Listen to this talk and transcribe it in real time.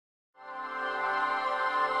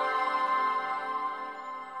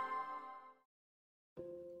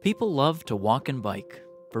People love to walk and bike,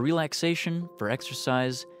 for relaxation, for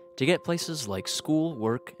exercise, to get places like school,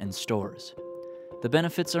 work, and stores. The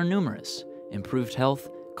benefits are numerous: improved health,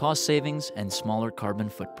 cost savings, and smaller carbon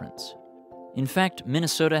footprints. In fact,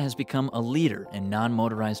 Minnesota has become a leader in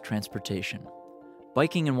non-motorized transportation.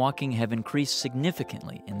 Biking and walking have increased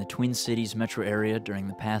significantly in the Twin Cities metro area during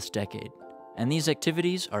the past decade, and these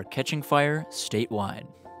activities are catching fire statewide.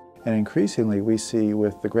 And increasingly we see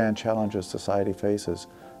with the grand challenges society faces,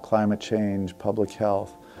 climate change, public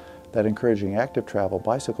health, that encouraging active travel,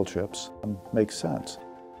 bicycle trips, makes sense.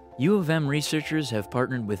 U of M researchers have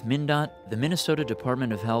partnered with MnDOT, the Minnesota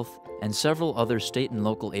Department of Health, and several other state and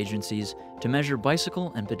local agencies to measure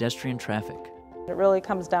bicycle and pedestrian traffic. It really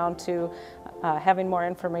comes down to having more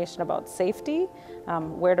information about safety,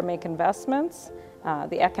 where to make investments,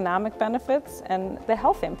 the economic benefits, and the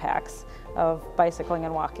health impacts of bicycling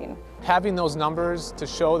and walking. Having those numbers to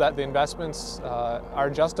show that the investments are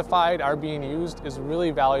justified, are being used, is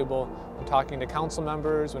really valuable when talking to council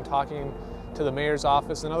members, when talking to the mayor's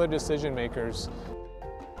office and other decision makers.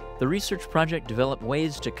 The research project developed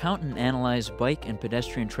ways to count and analyze bike and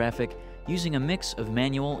pedestrian traffic using a mix of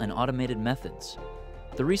manual and automated methods.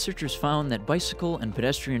 The researchers found that bicycle and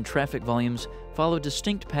pedestrian traffic volumes follow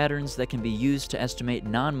distinct patterns that can be used to estimate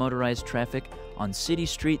non-motorized traffic on city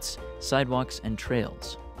streets, sidewalks, and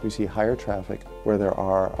trails. We see higher traffic where there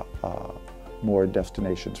are more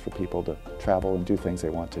destinations for people to travel and do things they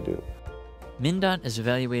want to do. MnDOT is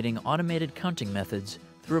evaluating automated counting methods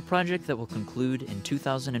through a project that will conclude in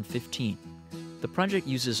 2015. The project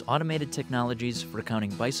uses automated technologies for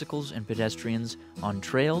counting bicycles and pedestrians on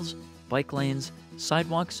trails, bike lanes,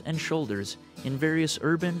 sidewalks, and shoulders in various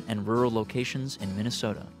urban and rural locations in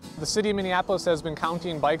Minnesota. The city of Minneapolis has been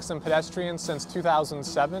counting bikes and pedestrians since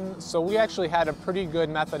 2007, so we actually had a pretty good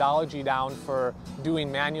methodology down for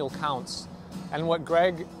doing manual counts. And what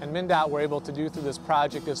Greg and MnDOT were able to do through this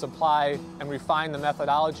project is apply and refine the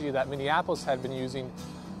methodology that Minneapolis had been using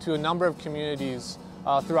to a number of communities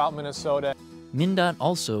throughout Minnesota. MnDOT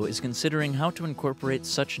also is considering how to incorporate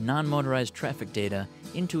such non-motorized traffic data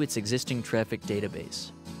into its existing traffic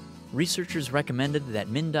database. Researchers recommended that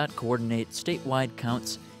MnDOT coordinate statewide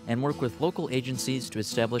counts and work with local agencies to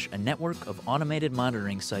establish a network of automated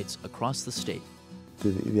monitoring sites across the state.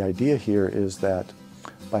 The idea here is that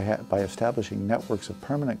by establishing networks of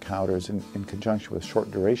permanent counters in conjunction with short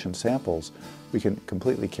duration samples, we can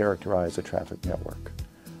completely characterize a traffic network.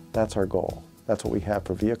 That's our goal. That's what we have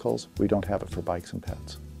for vehicles. We don't have it for bikes and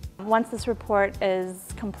pets. Once this report is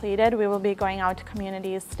completed, we will be going out to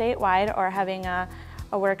communities statewide or having a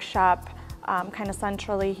workshop kind of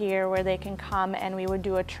centrally here where they can come, and we would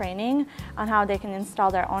do a training on how they can install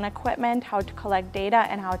their own equipment, how to collect data,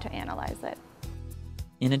 and how to analyze it.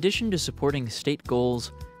 In addition to supporting state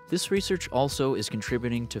goals, this research also is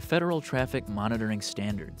contributing to federal traffic monitoring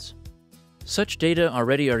standards. Such data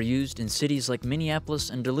already are used in cities like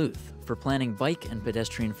Minneapolis and Duluth for planning bike and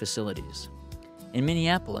pedestrian facilities. In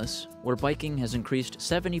Minneapolis, where biking has increased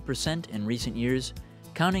 70% in recent years,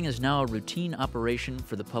 counting is now a routine operation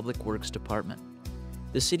for the Public Works Department.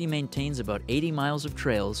 The city maintains about 80 miles of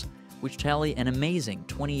trails, which tally an amazing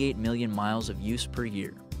 28 million miles of use per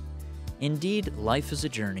year. Indeed, life is a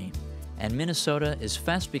journey, and Minnesota is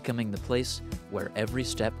fast becoming the place where every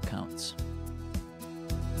step counts.